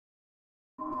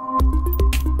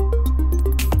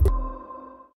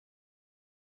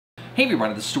Hey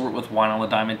everybody, this is Stuart with Wine on the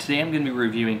Dime, and today I'm going to be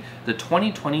reviewing the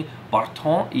 2020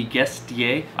 Barton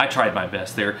Guestier. I tried my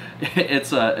best there.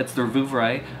 It's their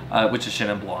Vouvray, which is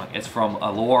Chenin Blanc. It's from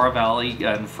Loire Valley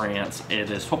in France.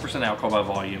 It is 12% alcohol by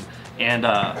volume, and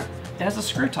it has a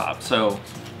screw top, so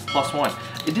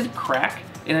 +1. It did crack,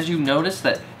 and as you notice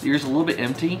that here's a little bit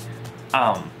empty.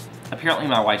 Apparently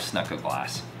my wife snuck a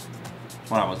glass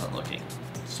when I wasn't looking,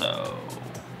 so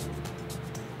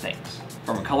thanks.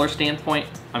 From a color standpoint,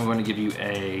 I'm going to give you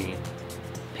a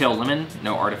pale lemon,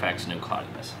 no artifacts, no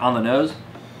cloudiness. On the nose,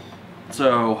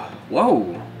 so,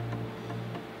 whoa,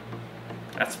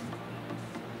 that's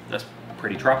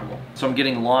pretty tropical. So I'm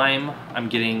getting lime, I'm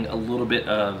getting a little bit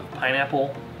of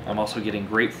pineapple, I'm also getting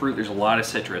grapefruit. There's a lot of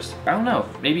citrus. I don't know,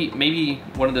 maybe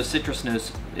one of those citrus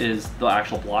notes is the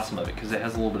actual blossom of it, because it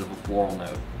has a little bit of a floral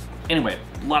note. Anyway,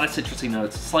 a lot of citrusy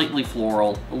notes, slightly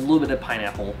floral, a little bit of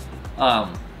pineapple.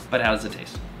 But how does it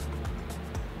taste?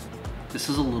 This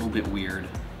is a little bit weird.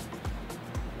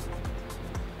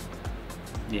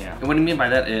 Yeah, and what I mean by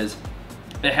that is,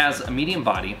 it has a medium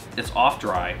body, it's off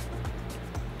dry,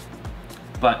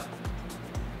 but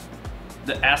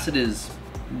the acid is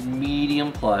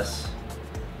medium plus,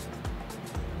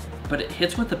 but it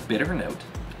hits with a bitter note.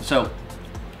 So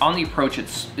on the approach,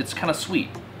 it's kind of sweet.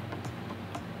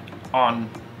 On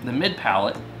the mid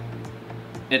palate,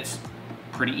 it's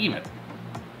pretty even.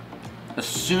 As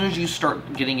soon as you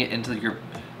start getting it into your,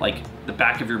 like, the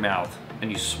back of your mouth and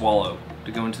you swallow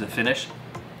to go into the finish,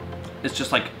 it's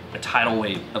just like a tidal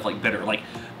wave of like bitter. Like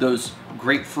those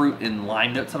grapefruit and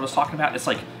lime notes that I was talking about, it's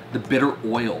like the bitter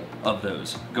oil of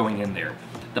those going in there.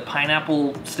 The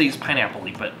pineapple stays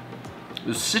pineapple-y, but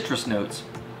those citrus notes,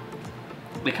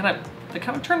 they kind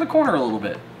of turn the corner a little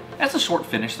bit. That's a short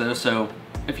finish though, so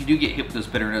if you do get hit with those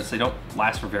bitter notes, they don't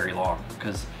last for very long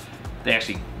because they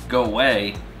actually go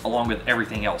away along with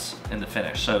everything else in the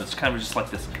finish. So it's kind of just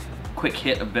like this quick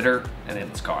hit of bitter and then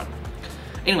it's gone.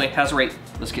 Anyway, how's the rate?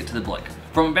 Let's get to the blick.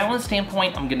 From a balance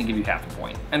standpoint, I'm gonna give you half a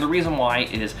point. And the reason why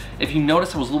is, if you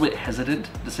notice I was a little bit hesitant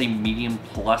to say medium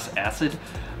plus acid,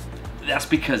 that's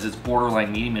because it's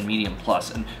borderline medium and medium plus.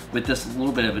 And with this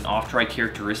little bit of an off-dry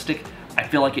characteristic, I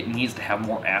feel like it needs to have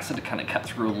more acid to kind of cut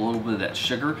through a little bit of that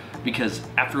sugar, because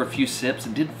after a few sips,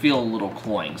 it did feel a little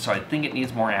cloying. So I think it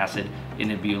needs more acid and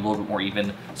it'd be a little bit more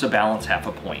even, so balance half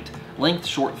a point. Length,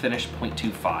 short finish,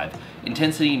 0.25.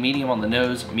 Intensity, medium on the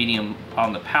nose, medium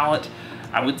on the palate.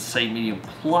 I would say medium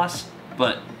plus,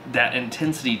 but that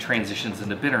intensity transitions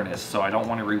into bitterness, so I don't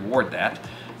want to reward that,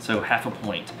 so half a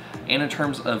point. And in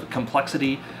terms of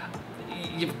complexity,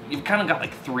 you've kind of got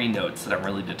like three notes that I'm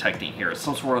really detecting here. It's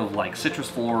some sort of like citrus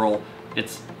floral,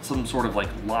 it's some sort of like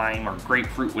lime or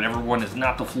grapefruit, whatever one is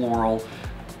not the floral,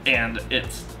 and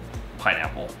it's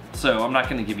pineapple. So I'm not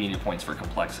going to give you any points for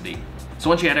complexity. So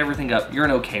once you add everything up, you're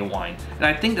an okay wine. And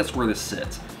I think that's where this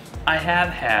sits. I have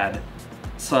had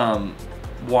some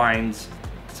wines,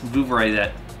 some Vouvray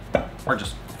that are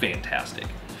just fantastic.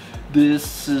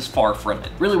 This is far from it.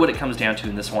 Really what it comes down to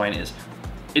in this wine is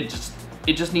it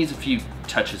just needs a few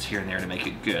touches here and there to make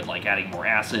it good, like adding more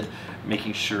acid,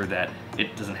 making sure that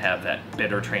it doesn't have that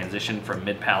bitter transition from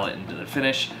mid palate into the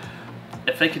finish.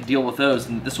 If they could deal with those,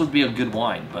 then this would be a good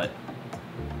wine, but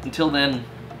until then,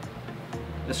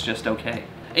 it's just okay.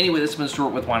 Anyway, this has been Stuart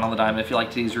with Wine on the Dime. If you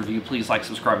liked today's review, please like,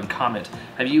 subscribe, and comment.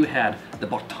 Have you had the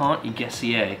Barton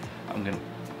Guestier,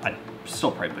 I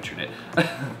still probably butchered it,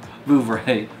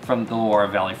 Vouvray from the Loire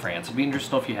Valley, France? It'd be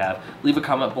interesting if you have. Leave a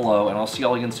comment below, and I'll see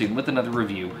y'all again soon with another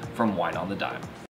review from Wine on the Dime.